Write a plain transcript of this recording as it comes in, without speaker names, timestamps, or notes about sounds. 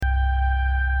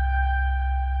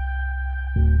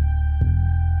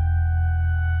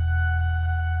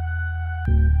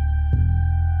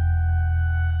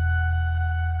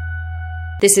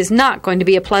This is not going to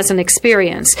be a pleasant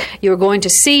experience. You're going to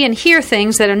see and hear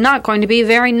things that are not going to be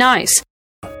very nice.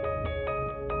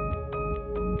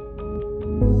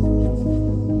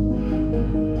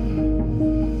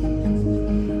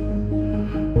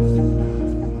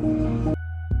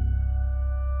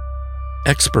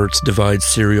 Experts divide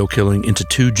serial killing into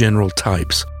two general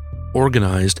types,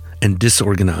 organized and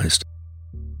disorganized.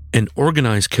 An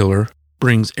organized killer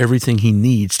brings everything he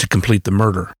needs to complete the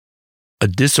murder. A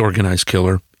disorganized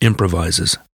killer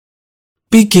improvises.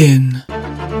 Begin.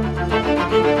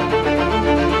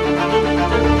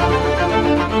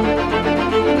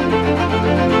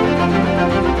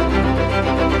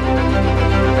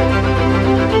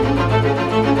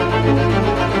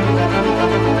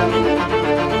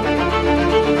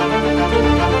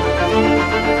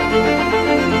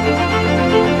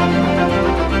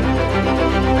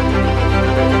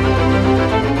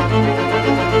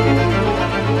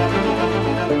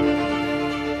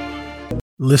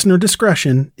 Listener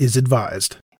discretion is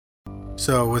advised.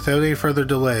 So, without any further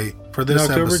delay, for this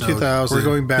October episode, 2000, we're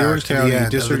going back to the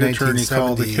end District Attorney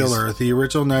called the killer the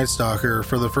original Night Stalker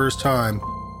for the first time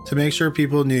to make sure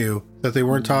people knew that they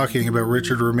weren't talking about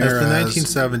Richard Ramirez. As the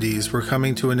 1970s were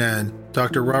coming to an end,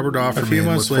 Dr. Robert Offerman, a few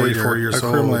months later, 44 years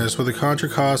old, criminalist with the Contra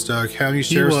Costa County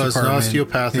Sheriff's Department, an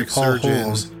osteopathic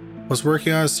surgeon, was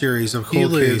working on a series of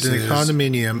cold cases. He lived in a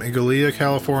condominium in Goleta,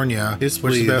 California, which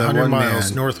is about 100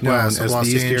 miles northwest of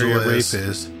Los Angeles.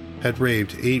 Rapist had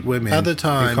raped 8 women. At the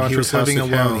time, he was living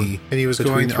alone, and he was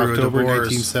going through October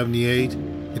 1978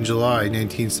 and July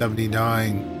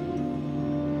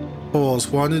 1979. Polls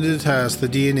wanted to test the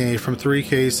DNA from 3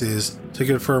 cases to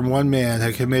confirm one man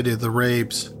had committed the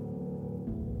rapes.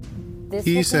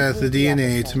 He sent the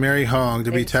DNA to Mary Hong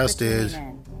to be tested.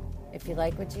 If you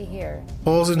like what you hear.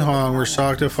 Poles and Hong were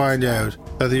shocked to find out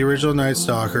that the original Night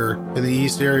Stalker and the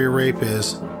East Area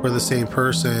Rapist were the same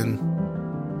person.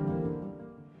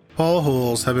 Paul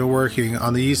Holes had been working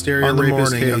on the East Area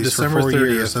Rapist case of December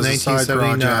 30th,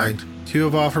 1979. 2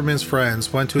 of Offerman's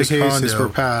friends went to his condo were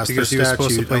passed because he was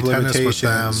supposed to play tennis with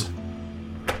them.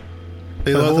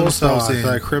 They let themselves in,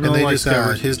 that a criminal and they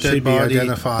discovered his dead body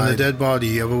identified and the dead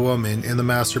body of a woman in the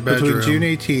master bedroom. Between June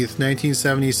 18th,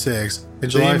 1976 and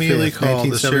July 5th,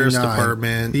 called the Sheriff's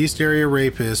Department. The East Area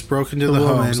Rapist broke into the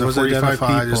homes of 45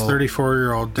 people as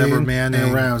 34-year-old Deborah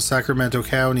Manning around Sacramento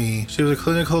County. She was a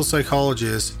clinical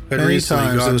psychologist who had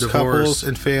recently gotten couples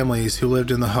and families who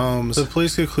lived in the homes. The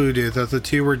police concluded that the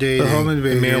 2 were dating. The home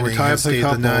invaded would tie up the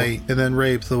couple and then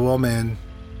rape the woman.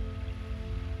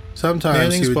 Sometimes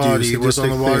Manning's he would body was on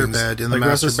the waterbed in the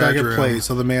master bedroom.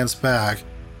 Plates on the man's back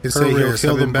and say he'll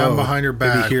kill them bound behind her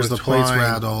back if he hears the plates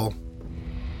rattle.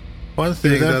 One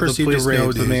thing that the police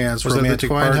noted the man's was that the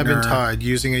twine had been tied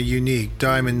using a unique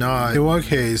diamond knot. In one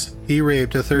case, he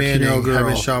raped a 13-year-old girl, had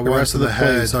been shot once in the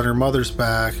head on her mother's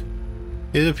back.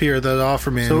 It appeared that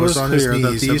Offerman was on his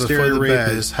knees at the foot of the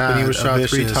bed when he was shot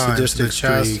 3 times in the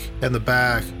chest and the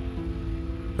back.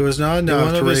 It was not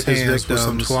enough to rape his victims with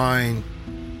some twine.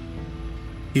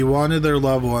 He wanted their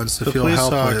loved ones to feel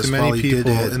helpless while he did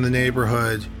it in the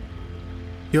neighborhood.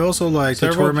 He also liked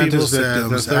to torment his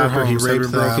victims after he raped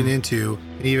them, broken into,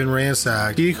 and even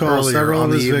ransacked. He called several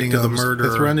of his victims of the murder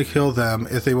and threatened to kill them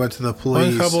if they went to the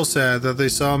police. One couple said that they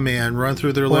saw a man run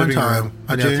through their living room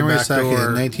on January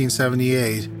 2nd,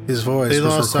 1978. His voice was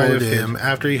lost sight of him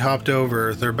after he hopped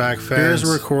over their back fence. Here's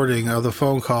a recording of the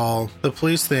phone call. The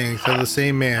police think that the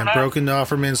same man broke into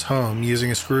Offerman's home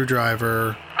using a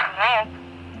screwdriver.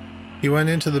 He went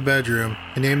into the bedroom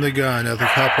and aimed the gun at the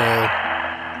couple.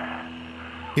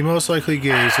 He most likely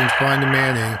gave some twine to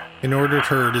Manning and ordered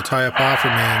her to tie up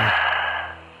Offerman.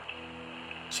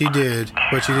 She did,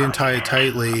 but she didn't tie it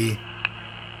tightly.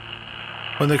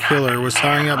 When the killer was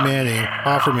tying up Manning,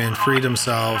 Offerman freed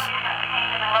himself.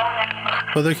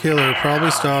 But the killer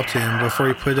probably stopped him before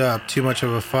he put up too much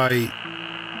of a fight.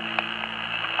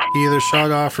 He either shot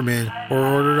Offerman or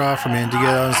ordered Offerman to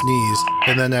get on his knees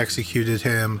and then executed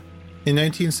him. In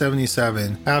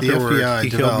 1977, afterward, the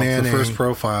FBI developed the first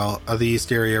profile of the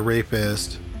East Area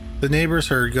Rapist. The neighbors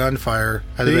heard gunfire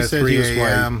at about 3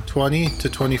 a.m., 20 to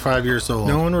 25 years old.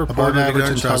 No one reported average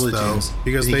intelligence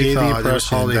because they thought it was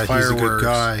holiday fireworks.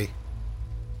 Guy.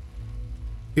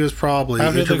 He was probably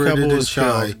after the couple was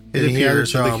shot, and he had a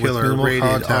job with minimal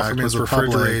contact with the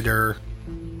refrigerator.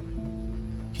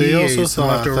 They also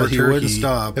thought that he wouldn't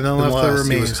stop and then left the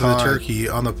remains of the turkey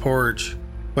on the porch.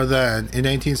 But then, in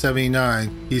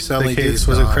 1979, he suddenly the case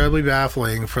was incredibly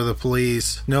baffling for the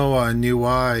police. No one knew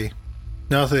why.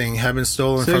 Nothing had been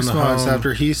stolen from the home. 6 months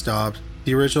after he stopped,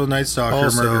 the original Night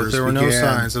Stalker murders there were no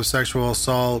signs of sexual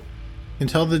assault.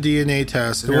 Until the DNA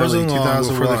test in early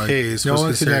 2001, the case no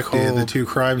one connected the two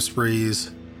crime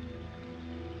sprees.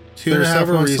 There are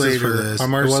several reasons for this. On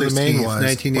March 16,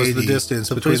 1980, was the distance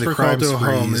between the crime sprees.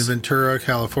 Home in Ventura,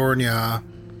 California.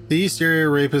 The East Area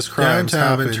Rapist crimes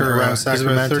happened around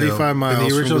Sacramento, 35 miles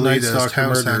and the original Night Stalker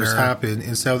murders happened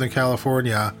in Southern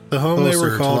California. The home they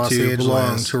were called to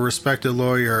belonged to a respected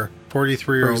lawyer,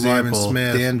 43-year-old Lyman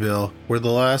Smith, Danville, where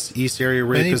the last East Area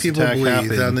Rapist attack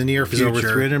happened. That in the near future, over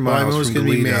 300 miles was going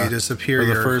to be made a superior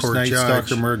where the first Night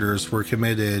Stalker murders were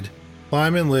committed.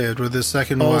 Lyman lived with his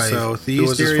second wife, the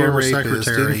East Area Rapist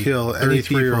didn't kill any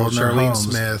 33-year-old Charlene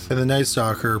Smith, and the Night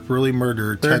Stalker brutally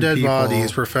murdered 10 people. Their dead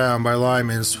bodies were found by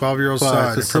Lyman's 12-year-old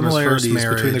son. The similarities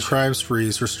between the crime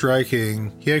sprees were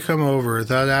striking. He had come over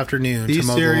that afternoon to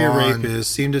mow the lawn. The East Area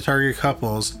Rapist seemed to target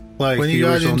couples. Like when he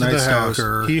got into the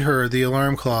house, he heard the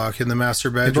alarm clock in the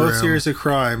master bedroom. In both series of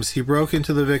crimes, he broke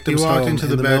into the victim's home into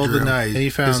the middle of the night, and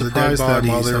he found the dead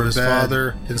bodies of his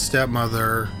father and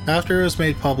stepmother. After it was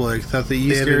made public that the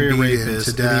East Area Rapist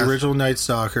and the original Night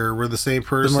Stalker were the same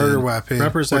person, the murder weapon,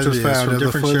 which was found in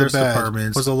different sheriff's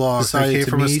departments, was a log that came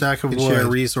from a stack of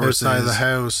wood outside the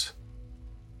house.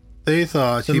 They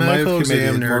thought he might have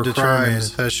committed more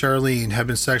crimes, that Charlene had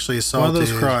been sexually assaulted. One of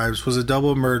those crimes was a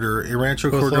double murder in Rancho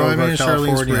Cordova,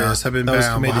 California, had been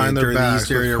bound behind their backs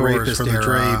the East Area Rapist from the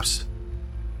drapes.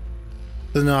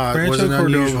 The knot was an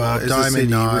unusual diamond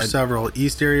knot where several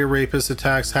East Area Rapist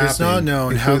attacks happened. It's not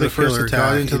known how the killer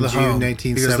got into the home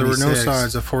because there were no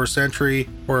signs of forced entry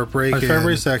or a break-in. On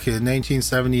February 2nd,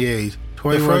 1978,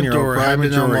 21-year-old had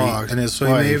been unlocked, and his wife,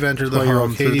 may have entered the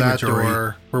home through that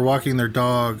door, were walking their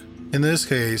dog. In this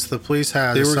case, the police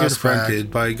had they were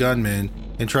confronted by a gunman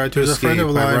and tried to escape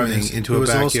by running into a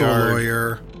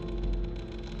backyard.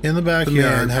 In the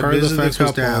backyard, had visited the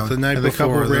couple the night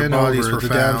before. The bodies were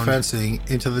found down fencing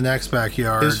into the next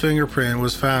backyard. His fingerprint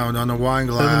was found on a wine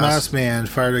glass. Then the masked man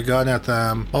fired a gun at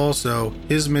them. Also,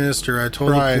 his minister had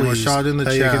told Brian the police was shot in the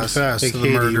chest, and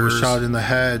Katie was shot in the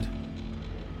head.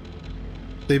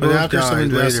 They both after died some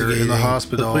investigating in the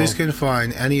hospital. The police couldn't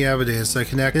find any evidence that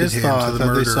connected him to the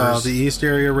murders. They saw the East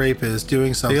Area Rapist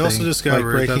doing something. They also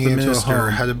discovered like breaking into a home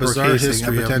had a bizarre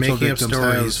history of making up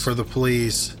stories for the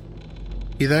police.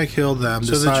 He then killed them.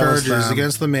 So the charges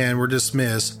against the man were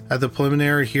dismissed at the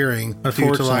preliminary hearing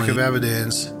due to lack of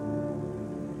evidence.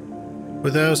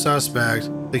 Without a suspect,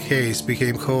 the case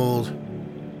became cold.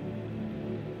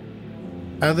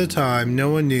 At the time, no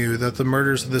one knew that the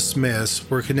murders of the Smiths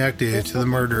were connected to the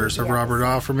murders of Robert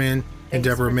Offerman and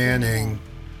Deborah Manning.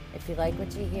 If you like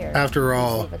what you hear, after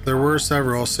all, there were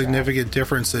several significant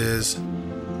differences.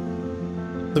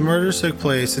 The murders took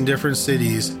place in different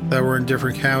cities that were in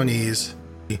different counties.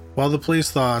 While the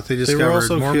police thought they discovered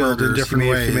more murders in different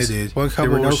ways committed, one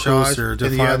couple was shot and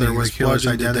the other was killer's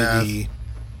identity.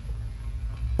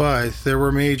 But there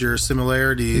were major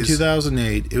similarities. In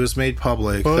 2008, it was made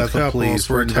public that the police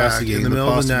were investigating in the middle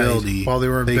of the night while they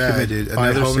were in bed committed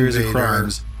another series of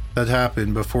crimes that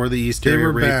happened before the East Area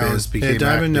Rapist became active. A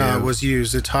diamond knot was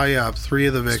used to tie up 3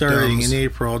 of the victims. Starting in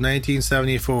April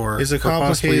 1974, it's a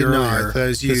complicated knot that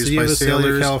is used by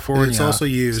sailors, California. It's also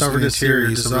used in a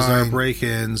series of bizarre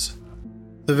break-ins.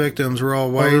 The victims were all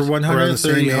white. Over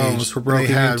 130 homes were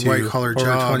broken into white-collar jobs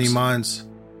over 20 months.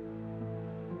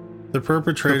 The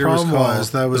perpetrator was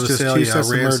just two sets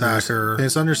of ransacker, and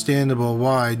it's understandable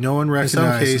why no one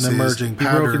recognized an emerging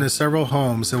pattern. He broke into several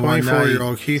homes in one night.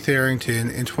 24-year-old Keith Harrington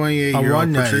and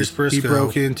 28-year-old Patrice Briscoe he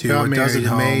broke into a dozen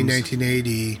in May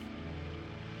 1980.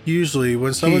 Usually,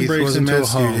 when someone breaks into a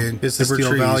home, it's to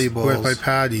steal valuables. Who, by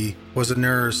Patty, was a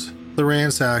nurse. The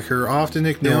ransacker often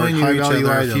ignored high-value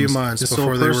items a few months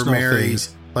before they were married,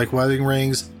 like wedding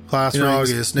rings. In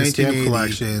August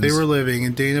 1980, they were living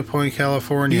in Dana Point,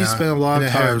 California. He spent a lot of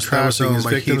time trashing his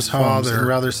victim's father in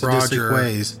rather sadistic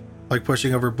ways, like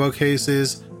pushing over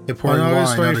bookcases and pouring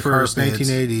wine on the carpets.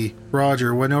 1980,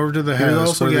 Roger went over to the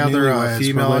house where the newlyweds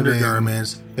female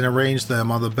undergarments and arranged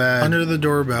them on the bed. Under the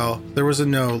doorbell, there was a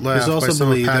note left by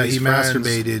some of Patty's friends. He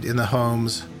masturbated in the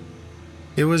homes.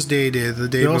 It was dated the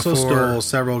day before. He also stole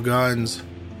several guns.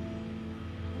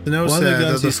 The note said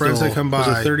that the friends had come by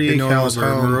was a 38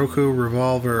 caliber Morocco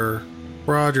revolver.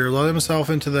 Roger let himself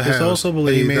into the house. It's also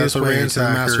believed that the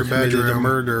ransacker committed a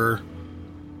murder.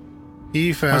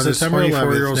 He found his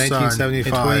 24-year-old son and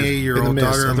 28-year-old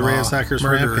daughter of the ransacker's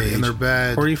murder in their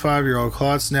bed. 45-year-old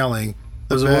Claude Snelling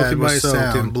was awoken by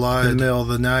soaked in blood in the middle of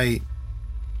the night.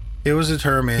 It was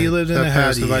determined he lived in the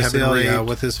house of Visalia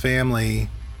with his family.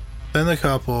 Then the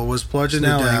couple was bludgeoned to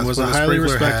death. Was a highly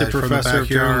respected professor of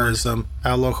journalism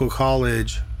at a local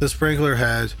college. The sprinkler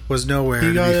head was nowhere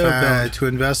to be found to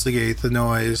investigate the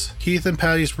noise. Keith and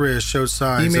Patty's wrist showed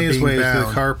signs of being bound. He made his way to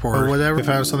the carport, or whatever, and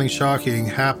found something shocking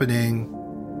happening.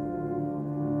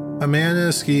 A man in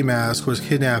a ski mask was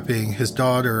kidnapping his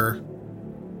daughter.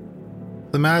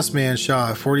 The masked man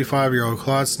shot 45-year-old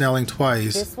Claude Snelling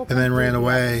twice and then ran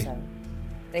away.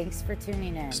 Thanks for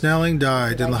tuning in. Snelling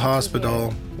died in the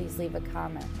hospital. Please leave a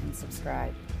comment and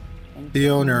subscribe. The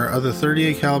owner of the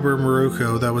 .38 caliber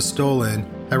Maruco that was stolen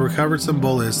had recovered some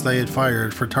bullets they had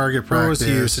fired for target practice. Was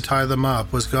used to tie them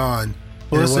up was gone.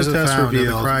 Ballistic tests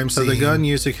revealed that the gun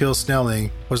used to kill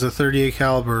Snelling was a .38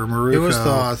 caliber Maruco. It was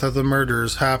thought that the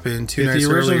murders happened 2 nights earlier.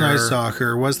 The original Night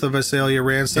Stalker was the Visalia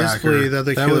ransacker. It's believed that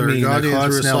the killer got in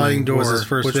through a sliding door,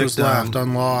 which was left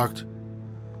unlocked.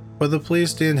 But the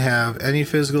police didn't have any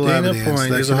physical evidence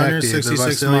that connected the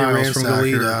Visalia miles from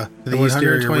Goleta and the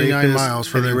 129 miles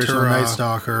from the original Night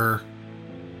Stalker.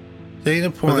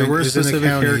 Dana Point is in the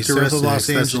county south of Los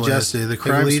Angeles that suggested the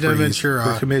crime sprees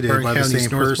were committed by the same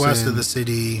northwest of the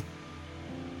city.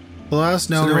 The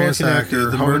last known ransacker,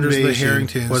 the murders of the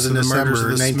Harringtons, was in December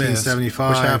 1975,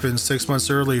 which happened 6 months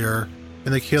earlier,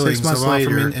 and the killings of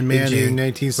Offerman and Manning,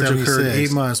 which occurred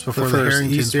 8 months before the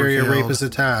Harrington East Area rapist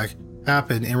attack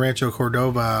happened in Rancho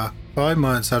Cordova. 5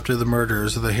 months after the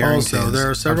murders of the Harringtons, also,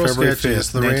 there are several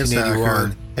sketches of the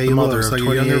ransacker. The mother of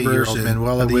 28-year-old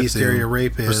Manuela, the East Area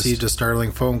rapist, received a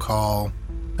startling phone call.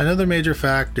 Another major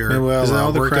factor is that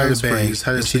all the crime sprees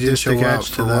had a sadistic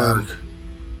edge to them.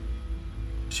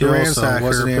 She also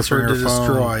wasn't answering her phone,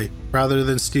 destroy rather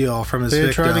than steal from his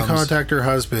victims. They had tried to contact her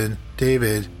husband,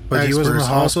 David, but he was in the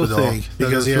hospital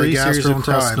because he had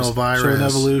gastrointestinal virus. Showed an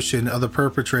evolution of the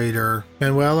perpetrator.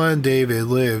 Manuela and David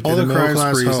lived in the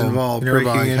middle-class home involved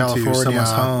breaking into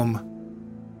someone's home.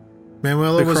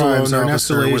 Manuela was alone in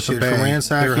escalation for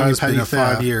ransacking her husband of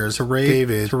 5 years.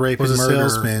 David was a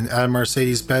salesman at a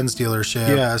Mercedes-Benz dealership.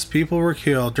 Yes, people were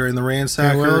killed during the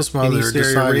ransacker. Manuela's mother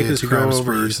decided to go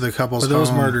over to the couple's home. But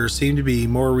those murders seemed to be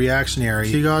more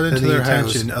reactionary. She got into the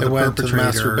attention of the perpetrator. To the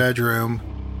master bedroom.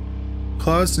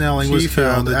 Claude Snelling was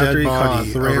found the dead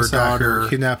body of her daughter,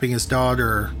 kidnapping his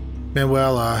daughter.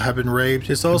 Manuela had been raped.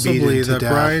 It's also believed that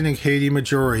Brian and Katie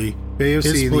Majori may have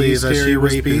seen the East Area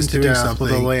rapist to death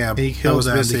with a lamp, and he killed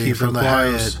them to keep them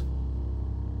quiet.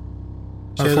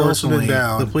 She had also been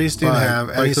bound. The police didn't have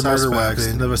any suspects,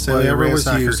 and the Visalia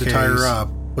ransacker to tie her up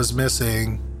was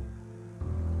missing.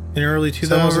 In early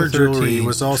 2013,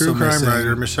 was also true crime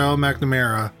writer Michelle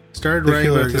McNamara started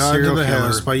writing about the serial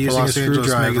killers by using a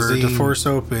screwdriver to force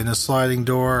open a sliding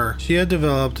door. She had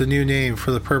developed a new name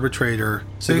for the perpetrator.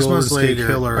 6 months later,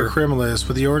 a criminalist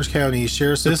with the Orange County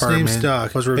Sheriff's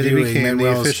Department was reviewing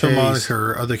the official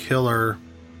moniker of the killer.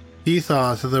 He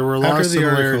thought that there were a lot of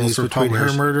similarities between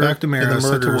her murder and the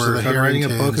murders of the Harringtons, writing a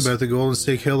book about the Golden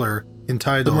State Killer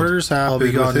entitled "The Murders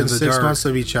Happened Within 6 months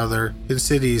of Each Other in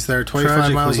Cities That Are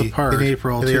 25 Miles Apart." In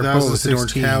April 2016,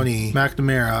 Orange County,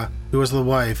 McNamara, who was the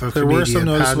wife of comedian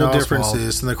Pat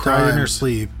differences in the crime in her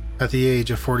sleep at the age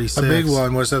of 46. A big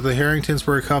one was that the Harringtons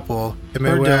were a couple, and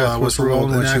Manuela was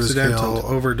alone when she was killed.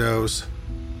 Overdose.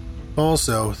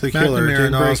 Also, the killer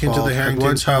didn't break into the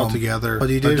Harringtons' home together, but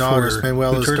he did force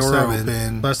Manuela's door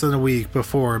open less than a week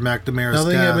before McNamara's death.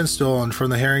 Nothing had been stolen from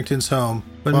the Harringtons' home.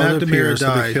 When McNamara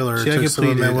died, the killer took some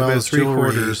of Manuela's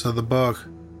 3/4 of the book.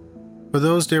 But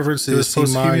those differences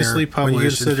seem minor when you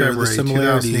consider the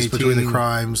similarities between the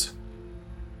crimes.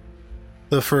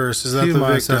 The first is that the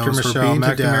victims after Michelle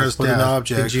McNamara's death an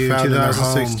object in June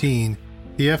 2016.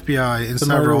 The FBI and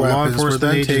several law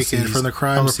enforcement agencies from the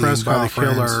crime scene by the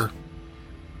killer.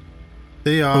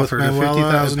 They offered a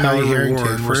 $50,000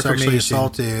 Harrington were sexually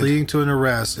assaulted, leading to an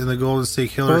arrest in the Golden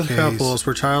State Killer case. Both couples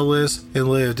were childless and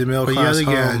lived in middle-class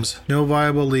homes. No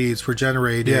viable leads were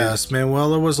generated. Yes,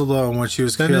 Manuela was alone when she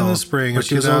was killed. In the spring of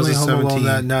 2017,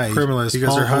 that night, criminalist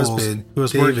because her husband, who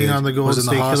was working on the Golden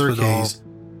State Killer case,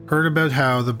 heard about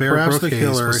how the Bear Brook case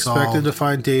killer expected to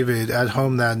find David at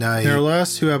home that night. In our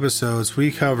last 2 episodes,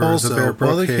 we covered the Bear Brook case.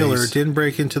 While the killer didn't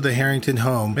break into the Harrington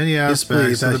home, many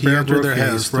aspects of the Bear Brook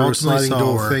case were ultimately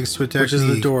solved thanks to a technique, which is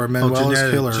the door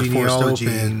Manuela's killer forced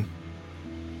open.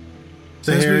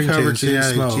 Since we covered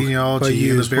genetic genealogy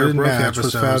in the Bear Brook match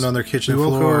was found on their kitchen floor.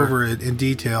 We will go over it in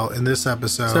detail in this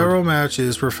episode. Several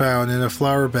matches were found in a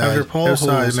flower bed after Paul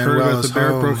outside Manuela's the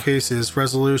Bear Brook case's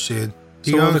resolution.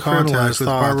 He got in contact with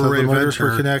Barbara Ray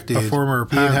Venter, connected, a former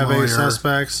patent lawyer, have any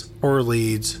suspects or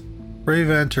leads. Ray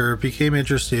Venter became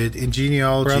interested in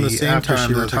genealogy around the same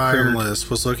time that the criminalist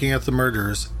was looking at the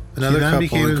murders Another couple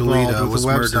in Goleta was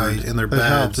murdered in their beds.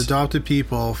 Helped adopted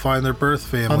people find their birth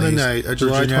families. On the night of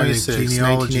July 26,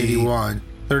 1981,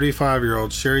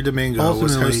 35-year-old Sherry Domingo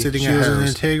was hosting a house. She was an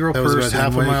integral person about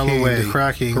half a mile away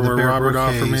cracking from where Robert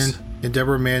Offerman and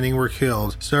Deborah Manning were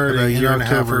killed. Starting in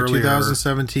October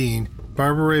 2017,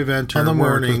 Barbara Ray Venter on the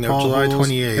morning of July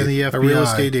 28th, and the FBI, a real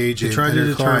estate agent, tried to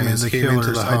determine the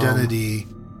killer's identity.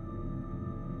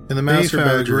 In the master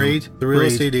bedroom, the real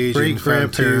estate agent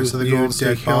found two of the Golden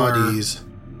State bodies.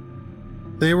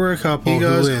 They were a couple who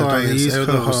lived on the East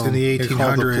Coast in the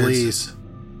 1800s.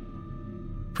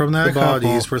 From that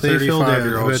bodies were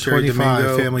 35-year-old Sherry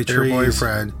Domingo, family tree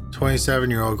boyfriend,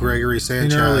 27-year-old Gregory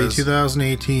Sanchez. In early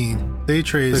 2018, they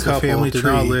traced the family tree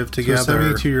not live together.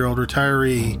 A 72-year-old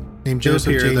retiree named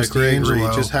Joseph James Gregory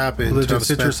just happened to have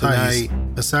spent the night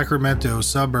in a Sacramento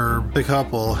suburb. The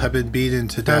couple had been beaten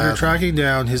to death. After tracking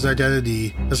down his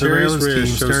identity, a surveillance team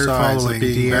started following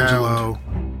D'Angelo.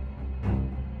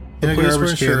 In a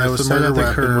garbage can that was set at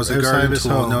the curb was a garden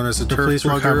tool known as a turf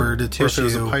plugger, a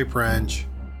tissue, a pipe wrench.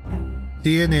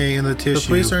 DNA in the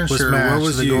tissue was matched what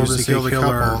was the used to kill the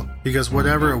couple because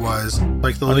whatever it was,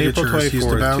 like the ligatures used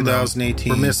to bound them,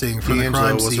 were missing from the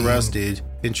crime scene. Was arrested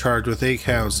and charged with 8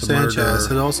 counts of murder. Sanchez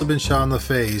had also been shot in the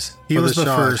face. He was the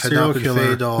first serial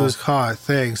killer who was caught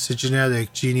thanks to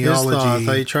genetic genealogy. His thought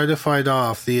that he tried to fight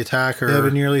off the attacker. It had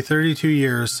been nearly 32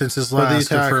 years since his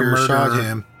last attacker shot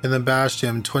him and then bashed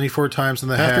him 24 times in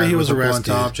the head. After he was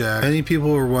arrested, many people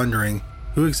were wondering,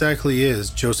 who exactly is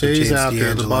Joseph James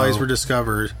D'Angelo? The bodies were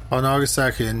discovered on August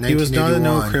 2nd, 1981. He was not a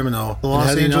known criminal. The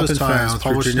Los Angeles Times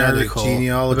published an article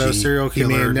about a serial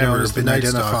killer known as the Night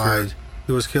Stalker,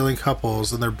 who was killing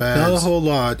couples in their beds. Not a whole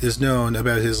lot is known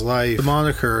about his life. The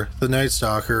moniker, the Night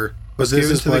Stalker, was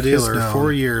given to the killer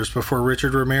 4 years before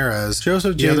Richard Ramirez,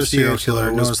 Joseph James, the other serial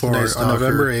killer, was born on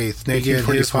November 8th,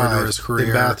 1945,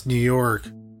 in Bath, New York.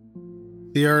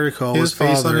 The article was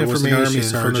based on information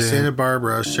from the Santa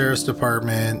Barbara Sheriff's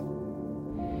Department.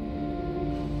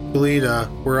 Goleta,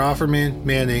 where Offerman,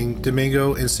 Manning,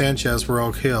 Domingo, and Sanchez were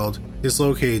all killed, is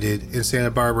located in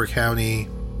Santa Barbara County.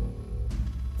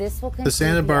 The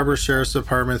Santa Barbara Sheriff's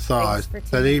Department thought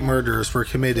that 8 murders were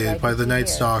committed by the Night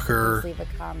Stalker. Leave a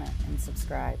comment and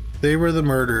subscribe. They were the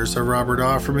murders of Robert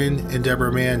Offerman and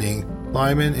Deborah Manning,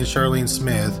 Lyman and Charlene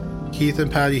Smith, Keith and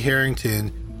Patty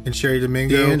Harrington, and Sherry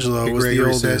Domingo. D'Angelo was the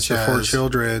oldest of 4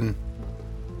 children.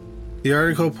 The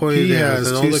article pointed out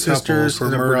that all the sisters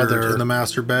were murdered in the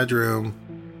master bedroom.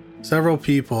 Several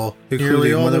people,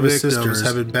 including all the victims,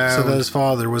 have been bound, so that his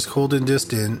father was cold and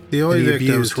distant. The only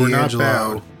victims who were not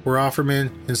bound were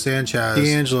Offerman and Sanchez.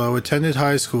 D'Angelo attended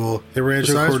high school in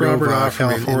Rancho Cordova,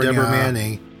 California, and Deborah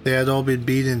Manning. They had all been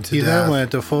beaten to death. He then went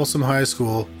to Folsom High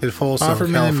School in Folsom,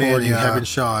 California. Offerman and Manning had been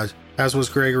shot, as was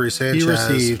Gregory Sanchez. He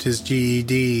received his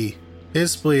GED.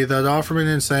 It's believed that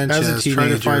Offerman and Sanchez tried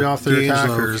to fight off their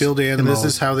attackers, killed animals, and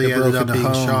this is how they ended up being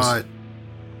shot.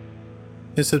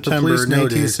 In September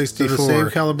 1964, the same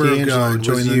caliber of gun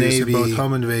joined the Navy in both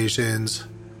home invasions.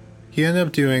 He ended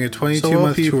up doing a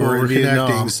 22-month tour in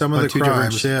Vietnam, some of the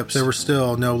crimes ships. There were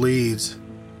still no leads.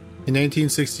 In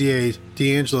 1968,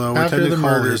 D'Angelo attended the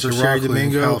murders of Sherry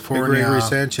Domingo and Gregory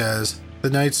Sanchez, the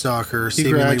Night Stalker.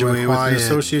 He graduated with an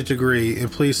associate degree in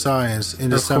police science in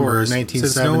December 1970.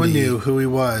 Since no one knew who he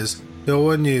was, no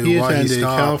one knew why he attended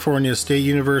California State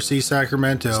University,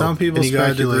 Sacramento. Some people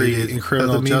speculated in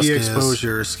criminal that the media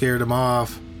exposure scared him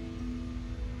off.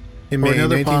 In May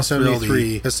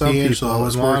 1973, as some people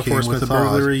was law enforcement with a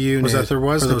burglary unit, was that there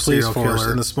was no police force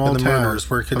in the small towns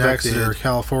were connected to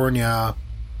California.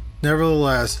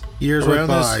 Nevertheless, years around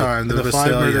this time, the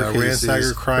 5 murder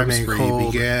ransacker crime spree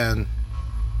began.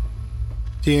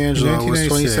 D'Angelo was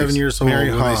 27 years old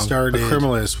when they started. A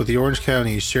criminalist with the Orange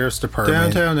County Sheriff's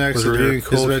Department. Downtown Exeter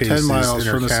is about 10 miles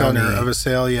from the center of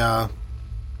Visalia.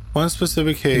 One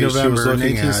specific case in November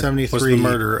 1973 was the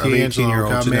murder of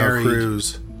 18-year-old Janelle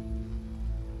Cruz.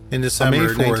 In December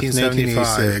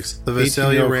 1976, the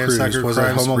Visalia ransacker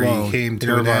crime spree came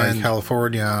to an end in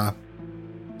California.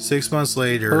 6 months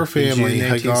later, her family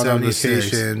had gone on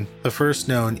vacation. The first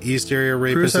known East Area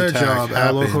rapist attack happened at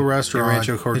a local restaurant in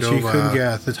Rancho Cordova, and she couldn't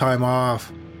get the time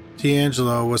off.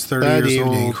 D'Angelo was 30 years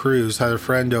old. Cruz had a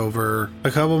friend over.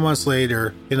 A couple months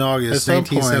later, in August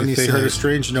 1976, they heard a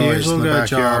strange noise in the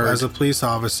backyard. As a police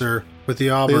officer with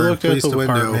the Auburn Police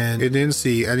Department and didn't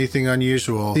see anything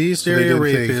unusual. The East Area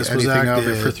rapist was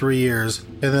active for 3 years,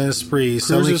 and then a spree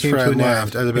suddenly came to an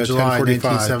end at about July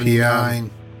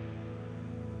 1979.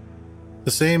 The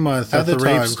same month that the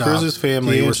rape stopped, Cruz's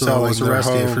family was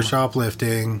arrested for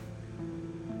shoplifting.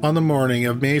 On the morning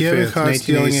of May 5th,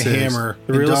 1986, a hammer,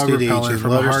 the real estate agent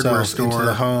from a hardware store into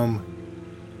the home.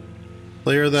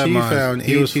 Later that month, found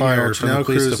he was fired from the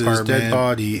police department. Dead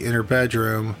body in her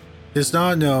bedroom. It's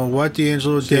not known what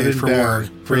D'Angelo did for work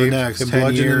for the next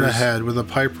 10 years. In the head with a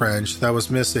pipe wrench that was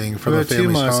missing from the family's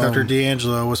 2 months home. After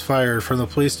D'Angelo was fired from the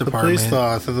police department, the police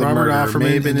thought that the Robert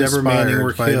Offerman and Deborah Manning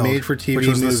were killed, made-for-TV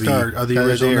movie the start of the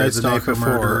original Night Stalker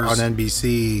murder on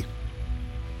NBC.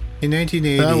 In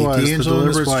 1980,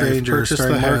 D'Angelo's wife purchased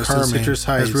the house in Citrus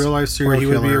Heights as real-life serial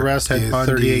killer, where he would be arrested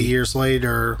 38 years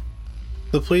later.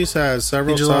 The police had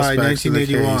several suspects in the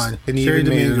case, and even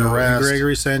Domingo and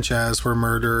Gregory Sanchez were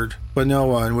murdered, but no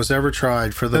one was ever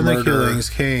tried for the murder. Then the killings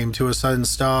came to a sudden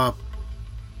stop.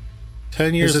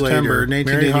 10 years later,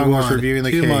 Mary Hung was reviewing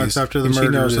the case, 2 months after the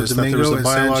murder, that there was a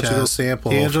biological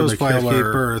sample from the killer. D'Angelo's wife gave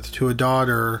birth to a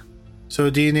daughter. So a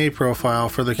DNA profile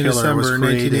for the killer was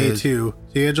created. In December 1982,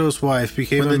 D'Angelo's wife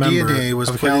became a member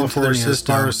of California's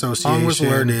Bar Association. Hung was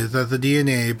alerted that the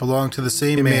DNA belonged to the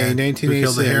same man who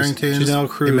killed the Harringtons. Janelle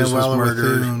Cruz was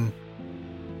murdered.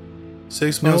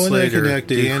 6 months later,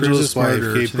 D'Angelo's wife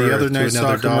gave the other Night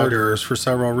Stalker murderers for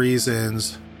several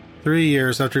reasons. 3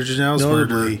 years after Janelle's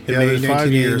murder, it made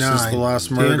 5 years since the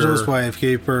last murder. D'Angelo's wife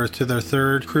gave birth to their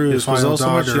third Cruz was also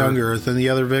much younger than the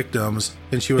other victims,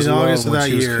 and she was in August of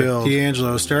that year.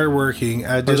 D'Angelo started working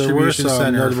at a distribution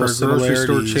center for a grocery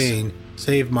store chain,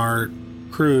 Save Mart.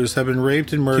 Cruz had been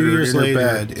raped and murdered in her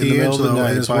bed in the middle of the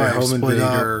night by a home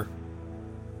invader.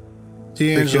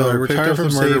 D'Angelo retired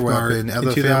from murder weapon at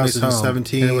the family's home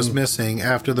and was missing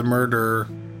after the murder.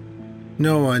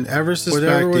 No one ever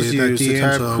suspected that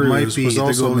D'Angelo might be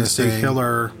the Golden State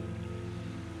Killer.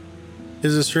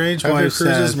 His estranged wife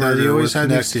said that he always had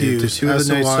an excuse to 2 of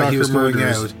the Night Stalker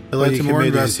murders. It led to more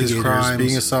investigators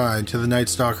being assigned to the Night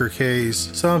Stalker case.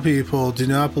 Some people do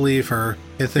not believe her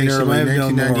and think she might have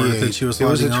known more that she was lying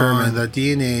on. It was determined that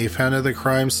DNA found at the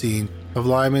crime scene of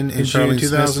Lyman and June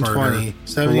 2020,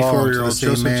 74-year-old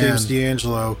Joseph James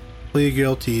D'Angelo pleaded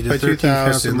guilty to 13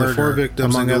 counts of murder, 4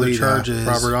 victims among other charges.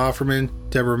 Robert Offerman,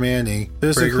 Deborah Manning,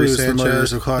 this includes the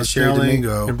murders of Claude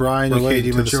Domingo and Brian and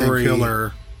Katie with the same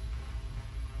killer.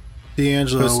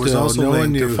 D'Angelo was also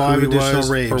linked to 5 additional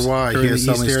rapes or why he had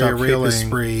suddenly stopped killing.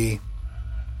 Spree.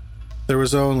 There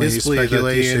was only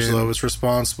speculation that D'Angelo was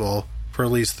responsible for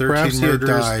at least 13 murders,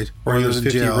 died, or he was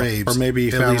in jail, rapes, or maybe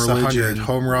he found at least 100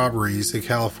 home robberies in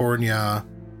California.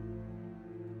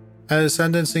 At his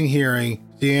sentencing hearing,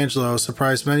 D'Angelo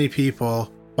surprised many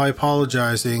people by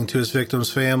apologizing to his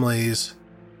victims' families.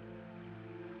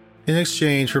 In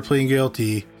exchange for pleading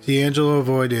guilty, D'Angelo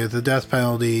avoided the death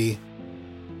penalty.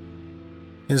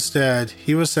 Instead,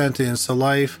 he was sentenced to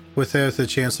life without the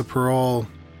chance of parole.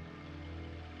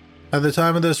 At the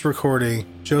time of this recording,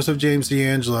 Joseph James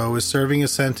D'Angelo is serving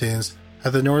his sentence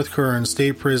at the North Kern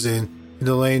State Prison in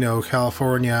Delano,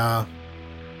 California.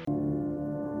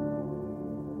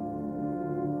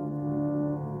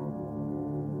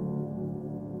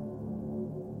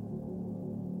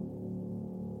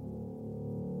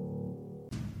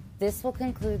 This will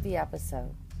conclude the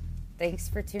episode. Thanks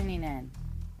for tuning in.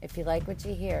 If you like what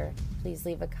you hear, please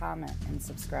leave a comment and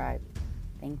subscribe.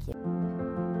 Thank you.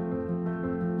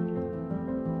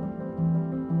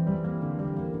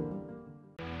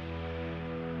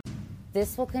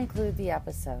 This will conclude the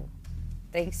episode.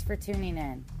 Thanks for tuning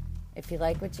in. If you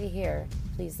like what you hear,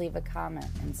 please leave a comment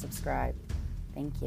and subscribe. Thank you.